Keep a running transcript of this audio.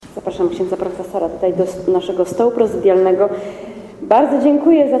Zapraszam księdza profesora tutaj do naszego stołu prezydialnego. Bardzo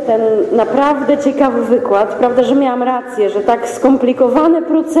dziękuję za ten naprawdę ciekawy wykład. Prawda, że miałam rację, że tak skomplikowane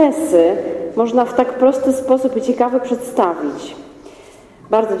procesy można w tak prosty sposób i ciekawy przedstawić.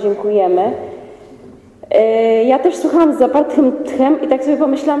 Bardzo dziękujemy. Ja też słuchałam z zapartym tchem i tak sobie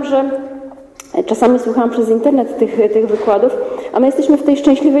pomyślałam, że czasami słuchałam przez internet tych wykładów, a my jesteśmy w tej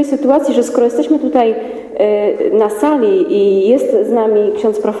szczęśliwej sytuacji, że skoro jesteśmy tutaj na sali i jest z nami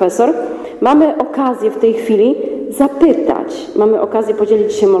ksiądz profesor, mamy okazję w tej chwili zapytać, mamy okazję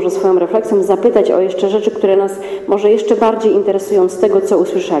podzielić się może swoją refleksją, zapytać o jeszcze rzeczy, które nas może jeszcze bardziej interesują z tego, co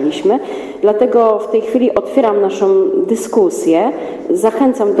usłyszeliśmy. Dlatego w tej chwili otwieram naszą dyskusję.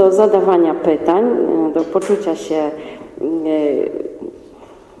 Zachęcam do zadawania pytań, do poczucia się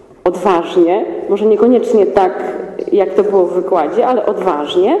odważnie, może niekoniecznie tak, jak to było w wykładzie, ale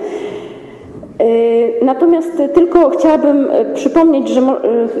odważnie. Natomiast tylko chciałabym przypomnieć, że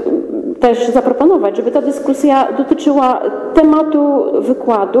też zaproponować, żeby ta dyskusja dotyczyła tematu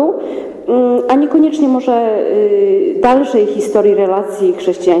wykładu, a niekoniecznie może dalszej historii relacji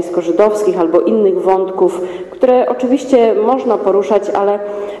chrześcijańsko-żydowskich albo innych wątków, które oczywiście można poruszać, ale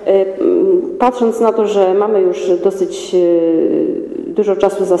patrząc na to, że mamy już dosyć dużo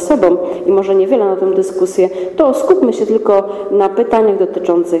czasu za sobą i może niewiele na tę dyskusję, to skupmy się tylko na pytaniach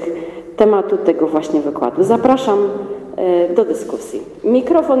dotyczących tematu tego właśnie wykładu. Zapraszam do dyskusji.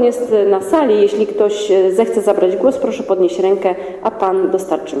 Mikrofon jest na sali. Jeśli ktoś zechce zabrać głos, proszę podnieść rękę, a pan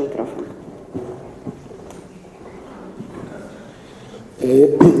dostarczy mikrofon.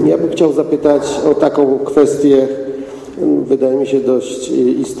 Ja bym chciał zapytać o taką kwestię, wydaje mi się dość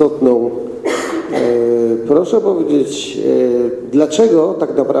istotną. Proszę powiedzieć, dlaczego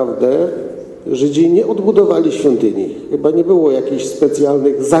tak naprawdę Żydzi nie odbudowali świątyni? Chyba nie było jakichś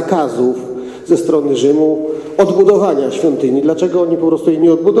specjalnych zakazów ze strony Rzymu odbudowania świątyni. Dlaczego oni po prostu jej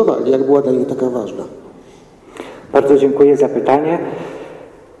nie odbudowali, jak była dla nich taka ważna? Bardzo dziękuję za pytanie.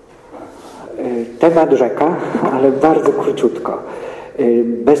 Temat rzeka, ale bardzo króciutko.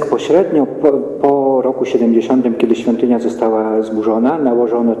 Bezpośrednio po roku 70, kiedy świątynia została zburzona,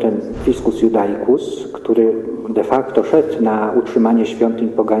 nałożono ten fiscus judaicus, który de facto szedł na utrzymanie świątyń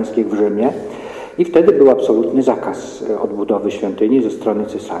pogańskich w Rzymie i wtedy był absolutny zakaz odbudowy świątyni ze strony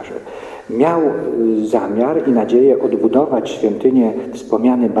cesarzy. Miał zamiar i nadzieję odbudować świątynię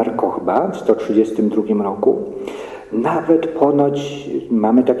wspomniany Bar Kochba w 132 roku. Nawet ponoć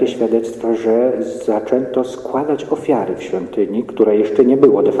mamy takie świadectwa, że zaczęto składać ofiary w świątyni, które jeszcze nie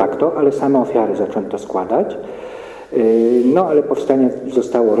było de facto, ale same ofiary zaczęto składać. No ale powstanie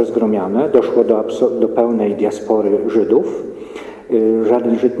zostało rozgromione, doszło do pełnej diaspory Żydów.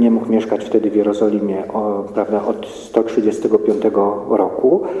 Żaden Żyd nie mógł mieszkać wtedy w Jerozolimie od 135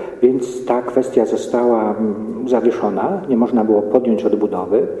 roku, więc ta kwestia została zawieszona, nie można było podjąć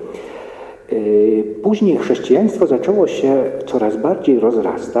odbudowy. Później chrześcijaństwo zaczęło się coraz bardziej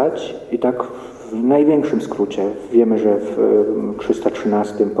rozrastać i tak w największym skrócie wiemy, że w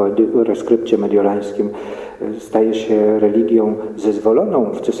 313 po reskrypcie mediolańskim staje się religią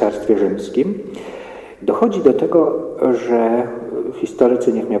zezwoloną w Cesarstwie Rzymskim. Dochodzi do tego, że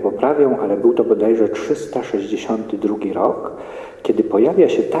historycy niech mnie poprawią, ale był to bodajże 362 rok, kiedy pojawia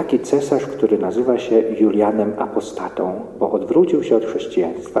się taki cesarz, który nazywa się Julianem Apostatą, bo odwrócił się od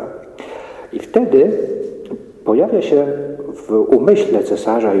chrześcijaństwa. I wtedy pojawia się w umyśle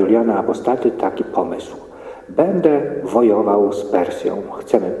cesarza Juliana Apostaty taki pomysł. Będę wojował z Persją.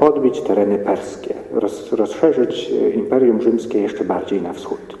 Chcemy podbić tereny perskie, rozszerzyć Imperium Rzymskie jeszcze bardziej na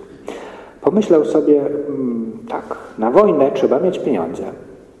wschód. Pomyślał sobie, tak, na wojnę trzeba mieć pieniądze.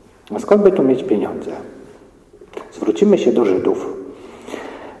 A skąd by tu mieć pieniądze? Zwrócimy się do Żydów.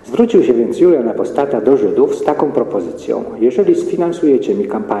 Zwrócił się więc Julian Apostata do Żydów z taką propozycją. Jeżeli sfinansujecie mi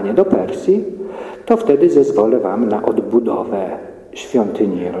kampanię do Persji, to wtedy zezwolę wam na odbudowę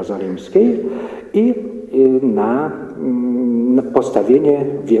świątyni jerozolimskiej i na postawienie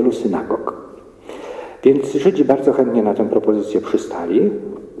wielu synagog. Więc Żydzi bardzo chętnie na tę propozycję przystali,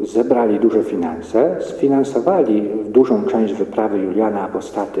 zebrali duże finanse, sfinansowali dużą część wyprawy Juliana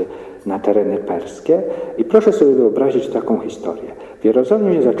Apostaty na tereny perskie i proszę sobie wyobrazić taką historię. W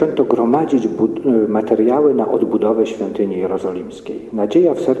Jerozolimie zaczęto gromadzić materiały na odbudowę świątyni jerozolimskiej.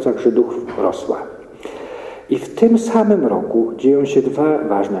 Nadzieja w sercach Żydów rosła. I w tym samym roku dzieją się dwa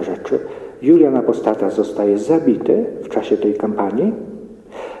ważne rzeczy. Julian Apostata zostaje zabity w czasie tej kampanii,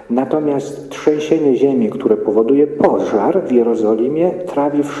 natomiast trzęsienie ziemi, które powoduje pożar w Jerozolimie,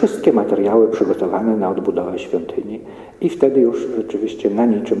 trawi wszystkie materiały przygotowane na odbudowę świątyni. I wtedy już rzeczywiście na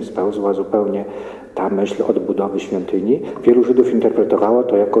niczym spełzła zupełnie ta myśl odbudowy świątyni. Wielu Żydów interpretowało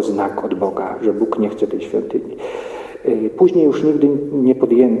to jako znak od Boga, że Bóg nie chce tej świątyni. Później już nigdy nie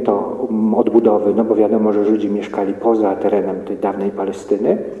podjęto odbudowy, no bo wiadomo, że Żydzi mieszkali poza terenem tej dawnej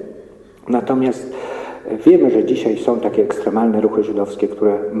Palestyny. Natomiast wiemy, że dzisiaj są takie ekstremalne ruchy żydowskie,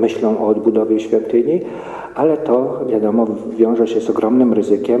 które myślą o odbudowie świątyni, ale to wiadomo wiąże się z ogromnym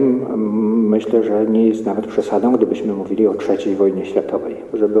ryzykiem. Myślę, że nie jest nawet przesadą, gdybyśmy mówili o III wojnie światowej.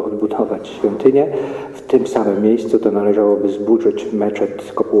 Żeby odbudować świątynię w tym samym miejscu, to należałoby zburzyć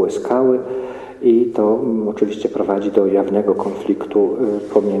meczet Kopułę Skały i to oczywiście prowadzi do jawnego konfliktu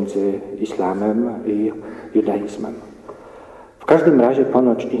pomiędzy islamem i judaizmem. W każdym razie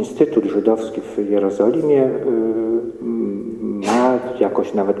ponoć Instytut Żydowski w Jerozolimie ma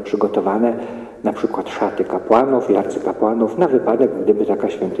jakoś nawet przygotowane na przykład szaty kapłanów i arcykapłanów na wypadek, gdyby taka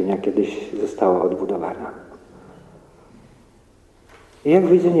świątynia kiedyś została odbudowana. I jak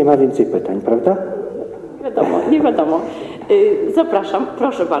widzę, nie ma więcej pytań, prawda? Nie wiadomo. Zapraszam,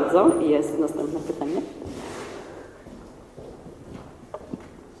 proszę bardzo. Jest następne pytanie.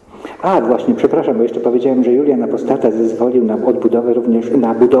 Właśnie, przepraszam, bo jeszcze powiedziałem, że Julian Apostata zezwolił na odbudowę również,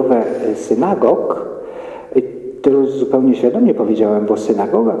 na budowę synagog. To zupełnie świadomie powiedziałem, bo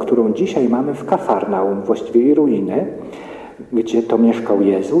synagoga, którą dzisiaj mamy w Kafarnaum, właściwie jej ruiny, gdzie to mieszkał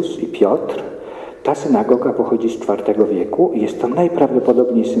Jezus i Piotr, ta synagoga pochodzi z IV wieku i jest to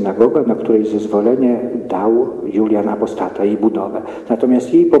najprawdopodobniej synagoga, na której zezwolenie dał Julian Apostata, jej budowę.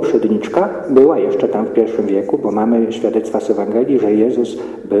 Natomiast jej poprzedniczka była jeszcze tam w I wieku, bo mamy świadectwa z Ewangelii, że Jezus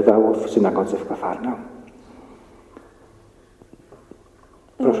bywał w synagodze w Kafarnaum.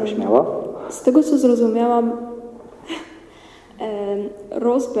 Proszę śmiało. Z tego, co zrozumiałam,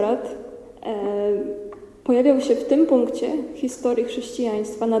 rozbrat pojawiał się w tym punkcie historii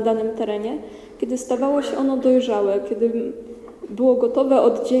chrześcijaństwa na danym terenie, kiedy stawało się ono dojrzałe, kiedy było gotowe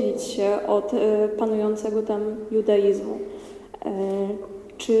oddzielić się od panującego tam judaizmu.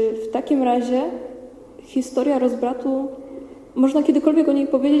 Czy w takim razie historia rozbratu, można kiedykolwiek o niej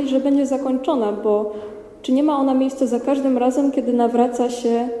powiedzieć, że będzie zakończona, bo czy nie ma ona miejsca za każdym razem, kiedy nawraca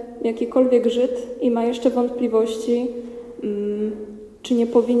się jakikolwiek Żyd i ma jeszcze wątpliwości, czy nie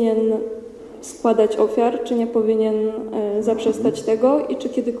powinien składać ofiar, czy nie powinien zaprzestać tego i czy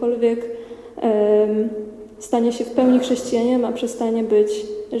kiedykolwiek stanie się w pełni chrześcijaninem, a przestanie być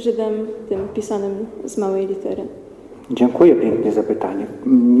Żydem tym pisanym z małej litery. Dziękuję pięknie za pytanie.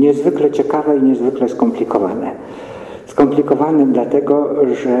 Niezwykle ciekawe i niezwykle skomplikowane. Skomplikowane dlatego,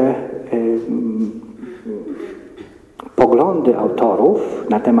 że poglądy autorów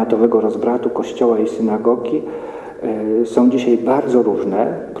na temat owego rozbratu Kościoła i synagogi są dzisiaj bardzo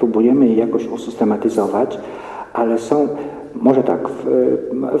różne. Próbujemy je jakoś usystematyzować, ale są, może tak,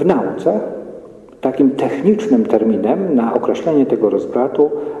 w nauce takim technicznym terminem na określenie tego rozbratu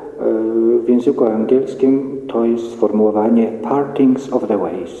w języku angielskim to jest sformułowanie partings of the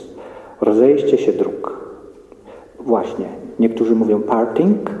ways, rozejście się dróg. Właśnie, niektórzy mówią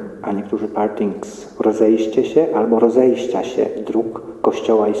parting, a niektórzy partings, rozejście się albo rozejścia się dróg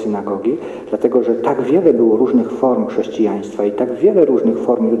Kościoła i synagogi, dlatego że tak wiele było różnych form chrześcijaństwa i tak wiele różnych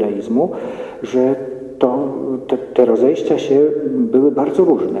form judaizmu, że te rozejścia się były bardzo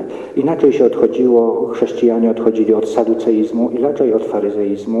różne. Inaczej się odchodziło, chrześcijanie odchodzili od saduceizmu, inaczej od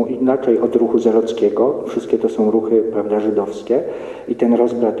faryzeizmu, inaczej od ruchu zelockiego. Wszystkie to są ruchy, prawda, żydowskie. I ten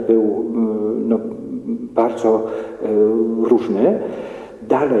rozbrat był bardzo różny.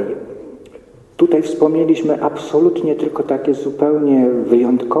 Dalej, tutaj wspomnieliśmy absolutnie tylko takie zupełnie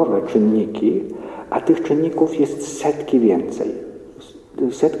wyjątkowe czynniki, a tych czynników jest setki więcej.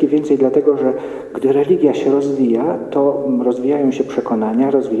 Setki więcej dlatego, że gdy religia się rozwija, to rozwijają się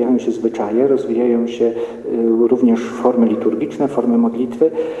przekonania, rozwijają się zwyczaje, rozwijają się również formy liturgiczne, formy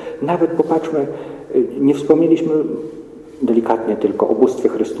modlitwy. Nawet popatrzmy, nie wspomnieliśmy delikatnie tylko o bóstwie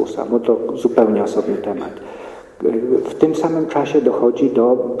Chrystusa, bo to zupełnie osobny temat. W tym samym czasie dochodzi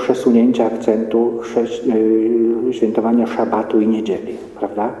do przesunięcia akcentu świętowania szabatu i niedzieli,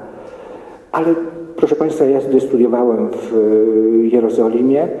 prawda? Ale proszę Państwa, ja studiowałem w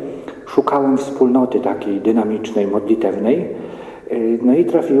Jerozolimie, szukałem wspólnoty takiej dynamicznej, modlitewnej, no i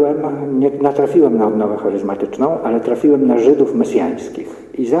nie natrafiłem na odnowę charyzmatyczną, ale trafiłem na Żydów mesjańskich.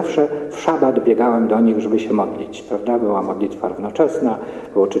 I zawsze w szabat biegałem do nich, żeby się modlić, prawda? Była modlitwa równoczesna,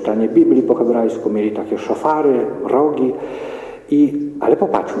 było czytanie Biblii po hebrajsku, mieli takie szofary, rogi. Ale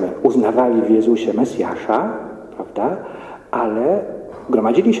popatrzmy, uznawali w Jezusie Mesjasza, prawda? Ale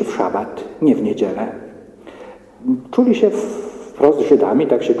gromadzili się w szabat, nie w niedzielę. Czuli się wprost Żydami,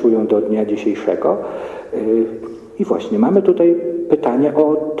 tak się czują do dnia dzisiejszego. I właśnie mamy tutaj pytanie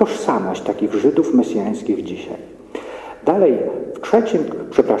o tożsamość takich Żydów mesjańskich dzisiaj. Dalej,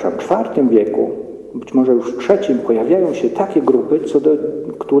 w IV wieku być może już trzecim, pojawiają się takie grupy, co do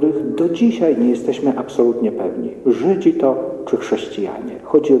których do dzisiaj nie jesteśmy absolutnie pewni. Żydzi to czy chrześcijanie.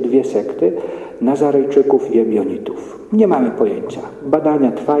 Chodzi o dwie sekty, Nazarejczyków i Ebionitów. Nie mamy pojęcia.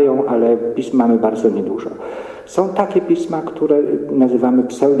 Badania trwają, ale pism mamy bardzo niedużo. Są takie pisma, które nazywamy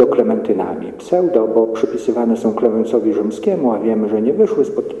pseudoklementynami. Pseudo, bo przypisywane są Klemensowi Rzymskiemu, a wiemy, że nie wyszły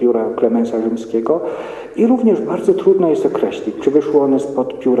spod pióra Klemensa Rzymskiego. I również bardzo trudno jest określić, czy wyszły one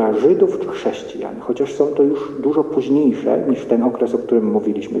spod pióra Żydów czy chrześcijan, chociaż są to już dużo późniejsze niż ten okres, o którym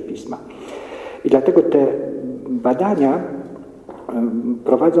mówiliśmy pisma. I dlatego te badania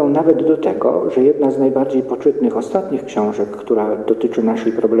prowadzą nawet do tego, że jedna z najbardziej poczytnych ostatnich książek, która dotyczy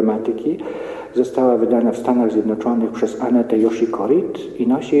naszej problematyki, została wydana w Stanach Zjednoczonych przez Annette Yoshikorit i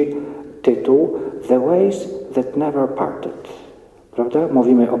nosi tytuł The Ways That Never Parted. Prawda?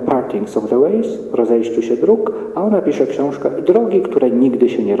 Mówimy o partings of the ways, rozejściu się dróg, a ona pisze książkę Drogi, które nigdy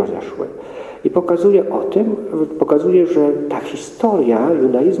się nie rozeszły. I pokazuje, że ta historia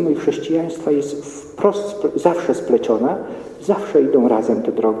judaizmu i chrześcijaństwa jest wprost zawsze spleciona, zawsze idą razem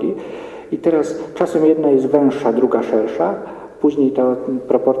te drogi. I teraz czasem jedna jest węższa, druga szersza, później te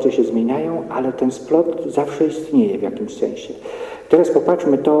proporcje się zmieniają, ale ten splot zawsze istnieje w jakimś sensie. Teraz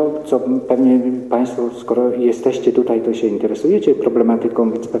popatrzmy to, co pewnie Państwo, skoro jesteście tutaj, to się interesujecie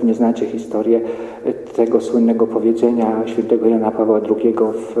problematyką, więc pewnie znacie historię tego słynnego powiedzenia świętego Jana Pawła II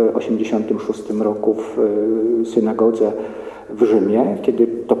w 86 roku w synagodze w Rzymie, kiedy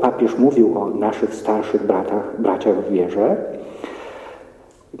to papież mówił o naszych starszych braciach w wierze.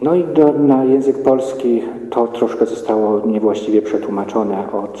 No i na język polski to troszkę zostało niewłaściwie przetłumaczone,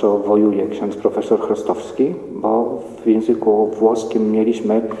 o co wojuje ksiądz profesor Chrostowski, bo w języku włoskim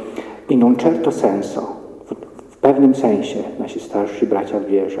mieliśmy in un certo senso, w pewnym sensie nasi starsi bracia w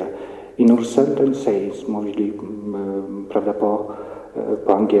wierze. In un certain sense mówili, prawda,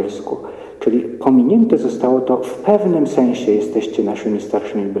 po angielsku. Czyli pominięte zostało to w pewnym sensie jesteście naszymi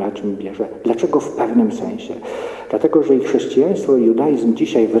starszymi braćmi w wierze. Dlaczego w pewnym sensie? Dlatego, że i chrześcijaństwo i judaizm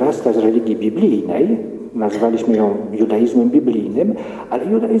dzisiaj wyrasta z religii biblijnej, nazwaliśmy ją judaizmem biblijnym, ale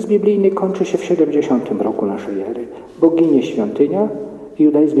judaizm biblijny kończy się w 70 roku naszej ery. Bo ginie świątynia i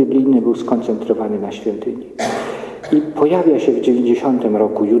judaizm biblijny był skoncentrowany na świątyni. I pojawia się w 90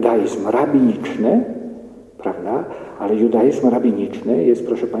 roku judaizm rabiniczny, prawda? Ale judaizm rabiniczny jest,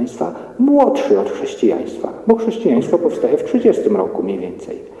 proszę Państwa, młodszy od chrześcijaństwa, bo chrześcijaństwo powstaje w 30 roku mniej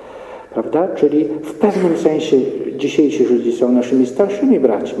więcej, prawda? Czyli w pewnym sensie dzisiejsi Żydzi są naszymi starszymi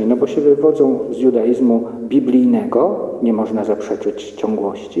braćmi, no bo się wywodzą z judaizmu biblijnego, nie można zaprzeczyć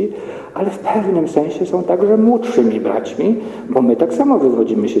ciągłości, ale w pewnym sensie są także młodszymi braćmi, bo my tak samo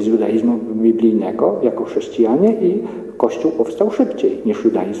wywodzimy się z judaizmu biblijnego jako chrześcijanie i Kościół powstał szybciej niż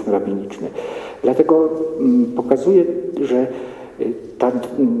judaizm rabiniczny. Dlatego pokazuje, że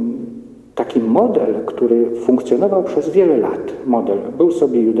taki model, który funkcjonował przez wiele lat, był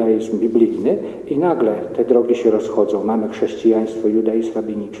sobie judaizm biblijny i nagle te drogi się rozchodzą. Mamy chrześcijaństwo, judaizm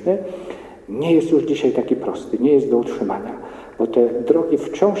rabiniczny. Nie jest już dzisiaj taki prosty, nie jest do utrzymania, bo te drogi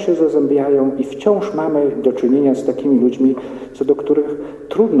wciąż się zazębiają i wciąż mamy do czynienia z takimi ludźmi, co do których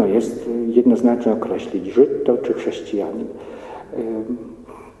trudno jest jednoznacznie określić, Żyd to czy chrześcijanin.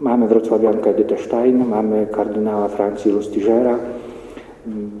 Mamy wrocławiankę Edytę Stein, mamy kardynała Francji Lustigera.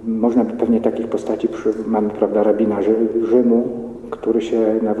 Można by pewnie takich postaci, mamy, prawda, rabina Rzymu, który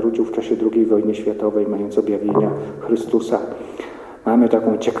się nawrócił w czasie II wojny światowej, mając objawienia Chrystusa. Mamy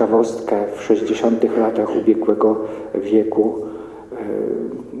taką ciekawostkę w 60 latach ubiegłego wieku.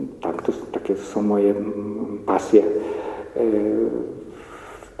 Takie są moje pasje.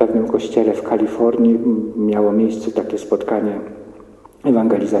 W pewnym kościele w Kalifornii miało miejsce takie spotkanie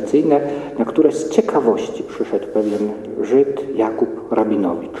ewangelizacyjne, na które z ciekawości przyszedł pewien Żyd, Jakub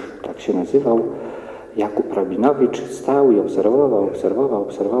Rabinowicz, tak się nazywał. Jakub Rabinowicz stał i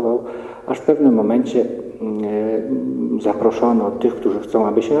obserwował, aż w pewnym momencie zaproszono tych, którzy chcą,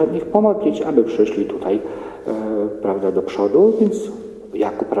 aby się nad nich pomodlić, aby przyszli tutaj, prawda, do przodu, więc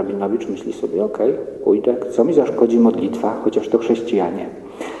Jakub Rabinowicz myśli sobie, okej, pójdę, co mi zaszkodzi modlitwa, chociaż to chrześcijanie.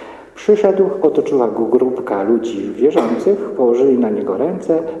 Przyszedł, otoczyła go grupka ludzi wierzących, położyli na niego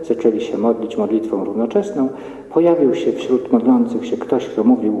ręce, zaczęli się modlić modlitwą równoczesną. Pojawił się wśród modlących się ktoś, kto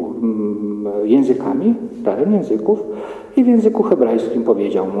mówił językami, darem języków, i w języku hebrajskim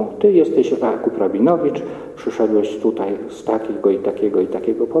powiedział mu: ty jesteś Jakub Rabinowicz, przyszedłeś tutaj z takiego i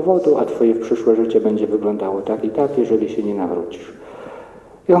takiego powodu, a twoje przyszłe życie będzie wyglądało tak i tak, jeżeli się nie nawrócisz.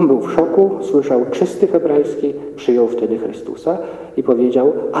 I on był w szoku, słyszał czysty hebrajski, przyjął wtedy Chrystusa i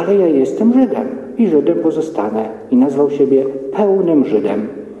powiedział: ale ja jestem Żydem i Żydem pozostanę. I nazwał siebie pełnym Żydem.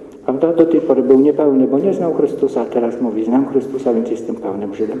 Prawda? Do tej pory był niepełny, bo nie znał Chrystusa, a teraz mówi, znam Chrystusa, więc jestem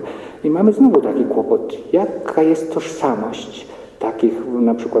pełnym Żydem. I mamy znowu taki kłopot. Jaka jest tożsamość takich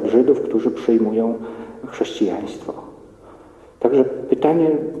na przykład Żydów, którzy przyjmują chrześcijaństwo? Także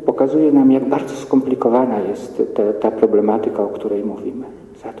pytanie pokazuje nam, jak bardzo skomplikowana jest ta problematyka, o której mówimy.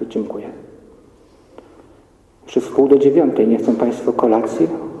 Za to dziękuję. Przez 8:30 nie chcą Państwo kolacji?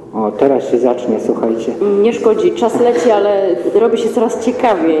 O, teraz się zacznie, słuchajcie. Nie szkodzi, czas leci, ale robi się coraz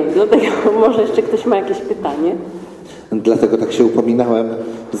ciekawiej. Dlatego może jeszcze ktoś ma jakieś pytanie? Dlatego tak się upominałem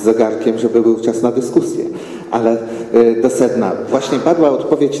z zegarkiem, żeby był czas na dyskusję. Ale do sedna. Właśnie padła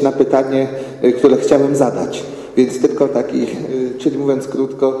odpowiedź na pytanie, które chciałem zadać. Więc tylko taki, czyli mówiąc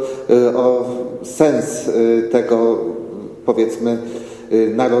krótko, o sens tego, powiedzmy,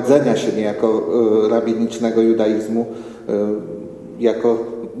 narodzenia się niejako rabinicznego judaizmu jako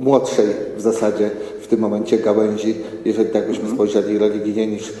młodszej w zasadzie w tym momencie gałęzi, jeżeli tak byśmy spojrzeli religijnie,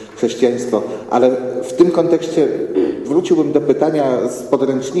 niż chrześcijaństwo. Ale w tym kontekście wróciłbym do pytania z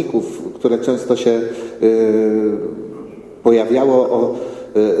podręczników, które często się pojawiało, o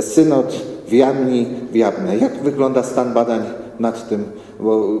synod w Jabne. Jak wygląda stan badań nad tym?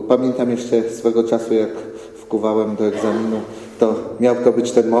 Bo pamiętam jeszcze swego czasu, jak wkuwałem do egzaminu, to miał to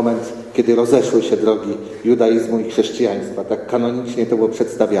być ten moment, kiedy rozeszły się drogi judaizmu i chrześcijaństwa. Tak kanonicznie to było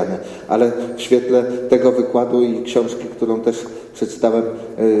przedstawiane. Ale w świetle tego wykładu i książki, którą też przeczytałem,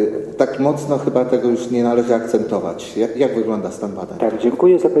 tak mocno chyba tego już nie należy akcentować. Jak wygląda stan badań? Tak,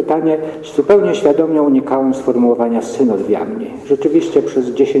 dziękuję za pytanie. Zupełnie świadomie unikałem sformułowania synod w Jamnie. Rzeczywiście przez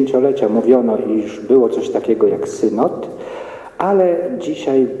dziesięciolecia mówiono, iż było coś takiego jak synod, ale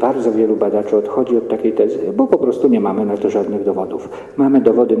dzisiaj bardzo wielu badaczy odchodzi od takiej tezy, bo po prostu nie mamy na to żadnych dowodów. Mamy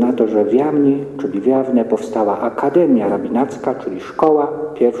dowody na to, że w Jamni, czyli w Jawne, powstała Akademia Rabinacka, czyli szkoła,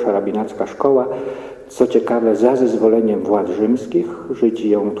 pierwsza rabinacka szkoła. Co ciekawe, za zezwoleniem władz rzymskich, Żydzi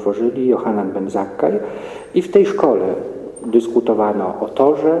ją tworzyli, Johanan ben Zakkaj, i w tej szkole dyskutowano o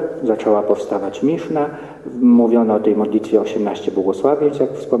Torze, zaczęła powstawać Miszna, mówiono o tej modlitwie 18 błogosławieństw,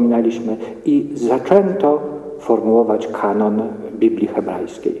 jak wspominaliśmy, i zaczęto formułować kanon Biblii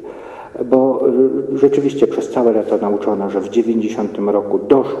hebrajskiej. Bo rzeczywiście przez całe lato nauczono, że w 90 roku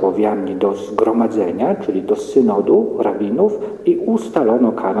doszło w Jamni do zgromadzenia, czyli do synodu rabinów, i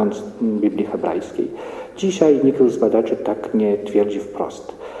ustalono kanon Biblii hebrajskiej. Dzisiaj nikt z badaczy tak nie twierdzi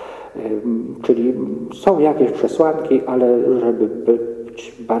wprost. Czyli są jakieś przesłanki, ale żeby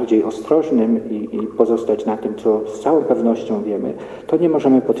być bardziej ostrożnym i pozostać na tym, co z całą pewnością wiemy, to nie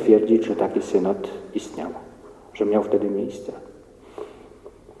możemy potwierdzić, że taki synod istniał, że miał wtedy miejsce.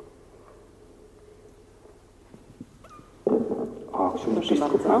 O, proszę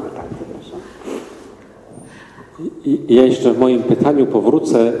bardzo. Ja jeszcze w moim pytaniu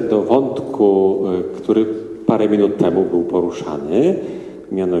powrócę do wątku, który parę minut temu był poruszany,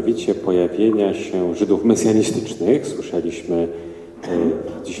 mianowicie pojawienia się Żydów mesjanistycznych. Słyszeliśmy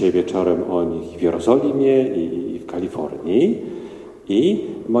dzisiaj wieczorem o nich w Jerozolimie i w Kalifornii. I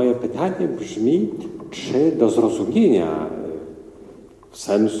moje pytanie brzmi, czy do zrozumienia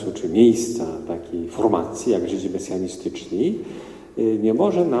sensu czy miejsca takiej formacji jak Żydzi mesjanistyczni nie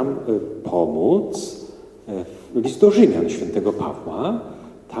może nam pomóc list do Rzymian świętego Pawła,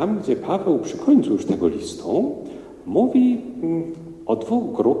 tam gdzie Paweł przy końcu już tego listu mówi o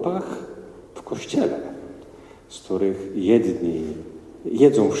dwóch grupach w Kościele, z których jedni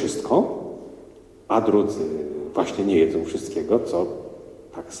jedzą wszystko, a drudzy właśnie nie jedzą wszystkiego, co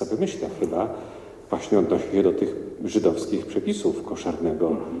tak sobie myślę chyba właśnie odnosi się do tych żydowskich przepisów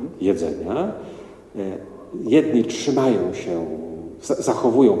koszernego jedzenia. Jedni trzymają się,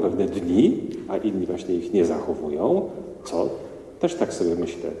 zachowują pewne dni, a inni właśnie ich nie zachowują, co też tak sobie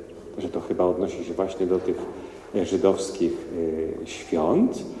myślę, że to chyba odnosi się właśnie do tych żydowskich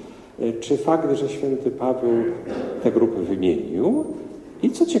świąt. Czy fakt, że święty Paweł te grupy wymienił i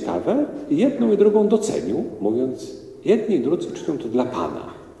co ciekawe, jedną i drugą docenił, mówiąc, jedni i drudzy czynią to dla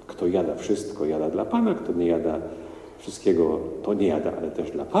Pana. Kto jada wszystko, jada dla Pana, kto nie jada wszystkiego, to nie jada, ale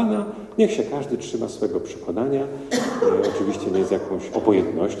też dla Pana. Niech się każdy trzyma swego przekonania. Oczywiście nie z jakąś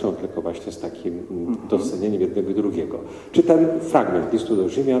obojętnością, tylko właśnie z takim docenieniem jednego i drugiego. Czy ten fragment listu do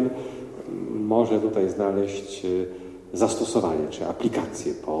Rzymian może tutaj znaleźć zastosowanie czy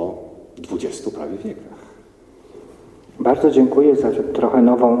aplikację po 20 prawie wiekach? Bardzo dziękuję za trochę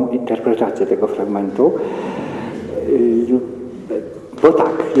nową interpretację tego fragmentu. Bo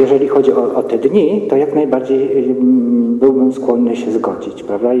tak, jeżeli chodzi o te dni, to jak najbardziej byłbym skłonny się zgodzić,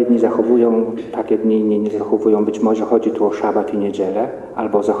 prawda? Jedni zachowują takie dni, inni nie zachowują. Być może chodzi tu o szabat i niedzielę,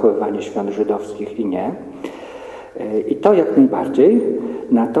 albo o zachowywanie świąt żydowskich i nie. I to jak najbardziej.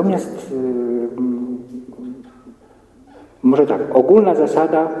 Natomiast może tak, ogólna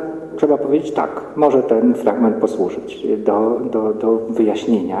zasada trzeba powiedzieć tak, może ten fragment posłużyć do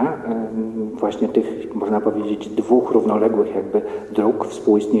wyjaśnienia właśnie tych, można powiedzieć, dwóch równoległych jakby dróg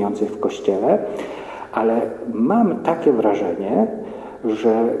współistniejących w Kościele, ale mam takie wrażenie,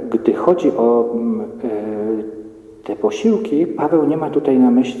 że gdy chodzi o te posiłki, Paweł nie ma tutaj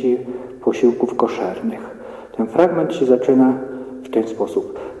na myśli posiłków koszernych. Ten fragment się zaczyna w ten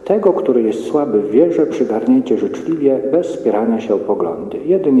sposób. Tego, który jest słaby w wierze, przygarnięcie życzliwie, bez spierania się o poglądy.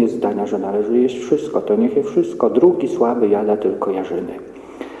 Jeden jest zdania, że należy jeść wszystko, to niech je wszystko. Drugi słaby jada tylko jarzyny.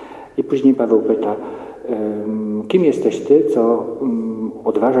 I później Paweł pyta, kim jesteś ty, co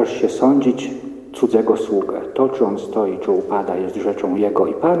odważasz się sądzić cudzego sługę? To, czy on stoi, czy upada, jest rzeczą jego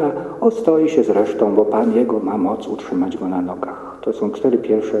i Pana, ostoi się zresztą, bo Pan jego ma moc utrzymać go na nogach. To są 4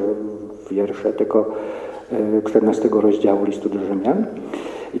 pierwsze wiersze tego 14 rozdziału listu do Rzymian.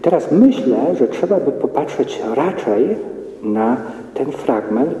 I teraz myślę, że trzeba by popatrzeć raczej na ten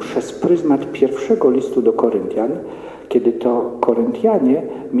fragment przez pryzmat pierwszego listu do Koryntian, kiedy to Koryntianie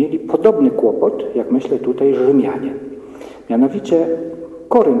mieli podobny kłopot, jak myślę tutaj Rzymianie. Mianowicie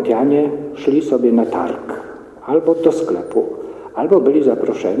Koryntianie szli sobie na targ, albo do sklepu, albo byli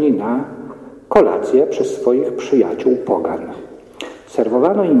zaproszeni na kolację przez swoich przyjaciół pogan.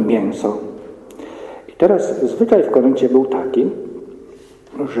 Serwowano im mięso. I teraz zwyczaj w Koryncie był taki,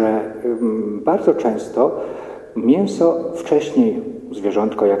 że bardzo często mięso wcześniej,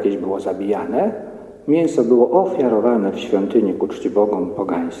 zwierzątko jakieś było zabijane, mięso było ofiarowane w świątyni ku czci bogom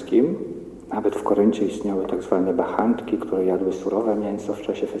pogańskim. Nawet w Koryncie istniały tak zwane bachantki, które jadły surowe mięso w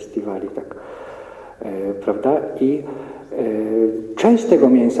czasie festiwali, tak, prawda? I część tego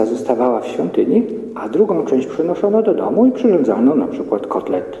mięsa zostawała w świątyni, a drugą część przynoszono do domu i przyrządzano na przykład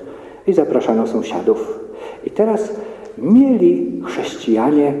kotlet i zapraszano sąsiadów. I teraz mieli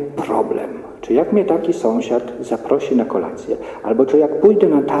chrześcijanie problem. Czy jak mnie taki sąsiad zaprosi na kolację, albo czy jak pójdę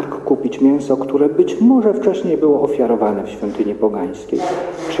na targ kupić mięso, które być może wcześniej było ofiarowane w świątyni pogańskiej,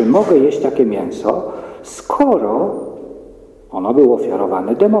 czy mogę jeść takie mięso, skoro ono było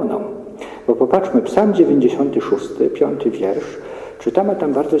ofiarowane demonom? Bo popatrzmy, Psalm 96, 5 wiersz, czytamy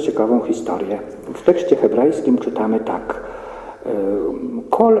tam bardzo ciekawą historię. W tekście hebrajskim czytamy tak.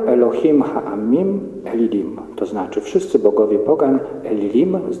 Kol Elohim ha'amim Elilim, to znaczy wszyscy bogowie pogan,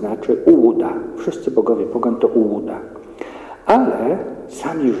 Elilim znaczy ułuda. Wszyscy bogowie pogan to ułuda. Ale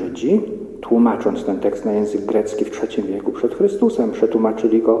sami Żydzi, tłumacząc ten tekst na język grecki w III wieku przed Chrystusem,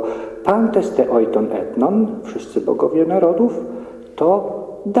 przetłumaczyli go Pantes te oiton etnon, wszyscy bogowie narodów, to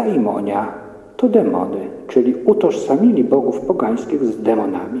daimonia, to demony, czyli utożsamili bogów pogańskich z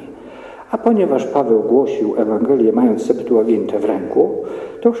demonami. A ponieważ Paweł głosił Ewangelię mając Septuagintę w ręku,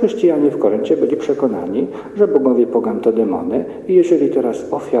 to chrześcijanie w Koryncie byli przekonani, że bogowie pogan to demony i jeżeli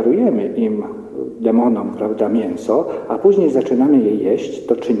teraz ofiarujemy im, demonom, prawda, mięso, a później zaczynamy je jeść,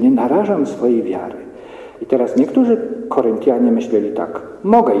 to czy nie narażam swojej wiary? I teraz niektórzy Koryntianie myśleli tak,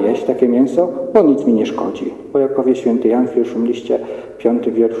 mogę jeść takie mięso, bo nic mi nie szkodzi. Bo jak powie święty Jan w pierwszym liście, 5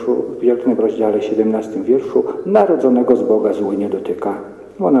 rozdziale, 17 wierszu, narodzonego z Boga zły nie dotyka.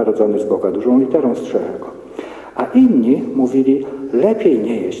 Bo narodzony z Boga dużą literą strzeże go. A inni mówili, lepiej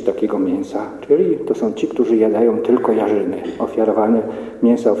nie jeść takiego mięsa, czyli to są ci, którzy jadają tylko jarzyny,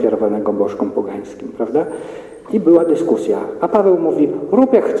 mięsa ofiarowanego bożkom pogańskim, prawda? I była dyskusja. A Paweł mówi,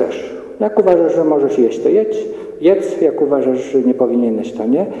 rób jak chcesz. Jak uważasz, że możesz jeść, to jedz, jak uważasz, że nie powinieneś, to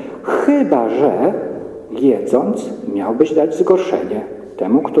nie. Chyba że jedząc miałbyś dać zgorszenie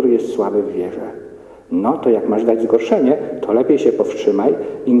temu, który jest słaby w wierze. No to jak masz dać zgorszenie, to lepiej się powstrzymaj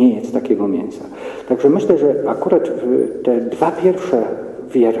i nie jedz takiego mięsa. Także myślę, że akurat te 2 pierwsze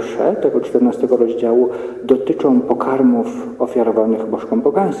wiersze tego 14 rozdziału dotyczą pokarmów ofiarowanych bożkom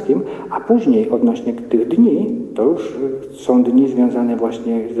pogańskim, a później odnośnie tych dni, to już są dni związane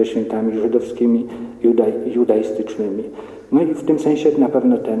właśnie ze świętami żydowskimi, judaistycznymi. No i w tym sensie na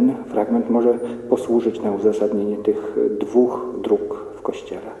pewno ten fragment może posłużyć na uzasadnienie tych 2 dróg w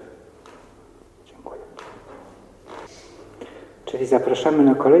Kościele. Czyli zapraszamy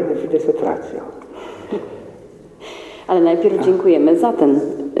na kolejny Fides et Ratio. Ale najpierw dziękujemy za ten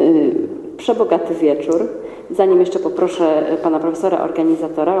przebogaty wieczór. Zanim jeszcze poproszę pana profesora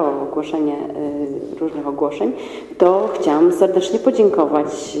organizatora o ogłoszenie różnych ogłoszeń, to chciałam serdecznie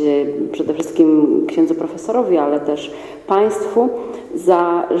podziękować przede wszystkim księdzu profesorowi, ale też państwu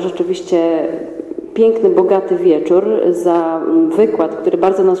za rzeczywiście piękny, bogaty wieczór, za wykład, który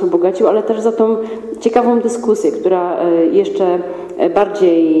bardzo nas ubogacił, ale też za tą ciekawą dyskusję, która jeszcze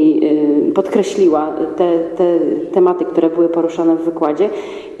bardziej podkreśliła te tematy, które były poruszane w wykładzie.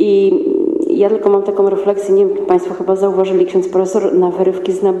 I ja tylko mam taką refleksję, nie wiem, państwo chyba zauważyli, ksiądz profesor na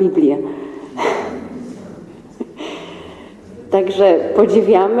wyrywki zna Biblię. Także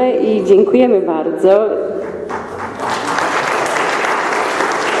podziwiamy i dziękujemy bardzo.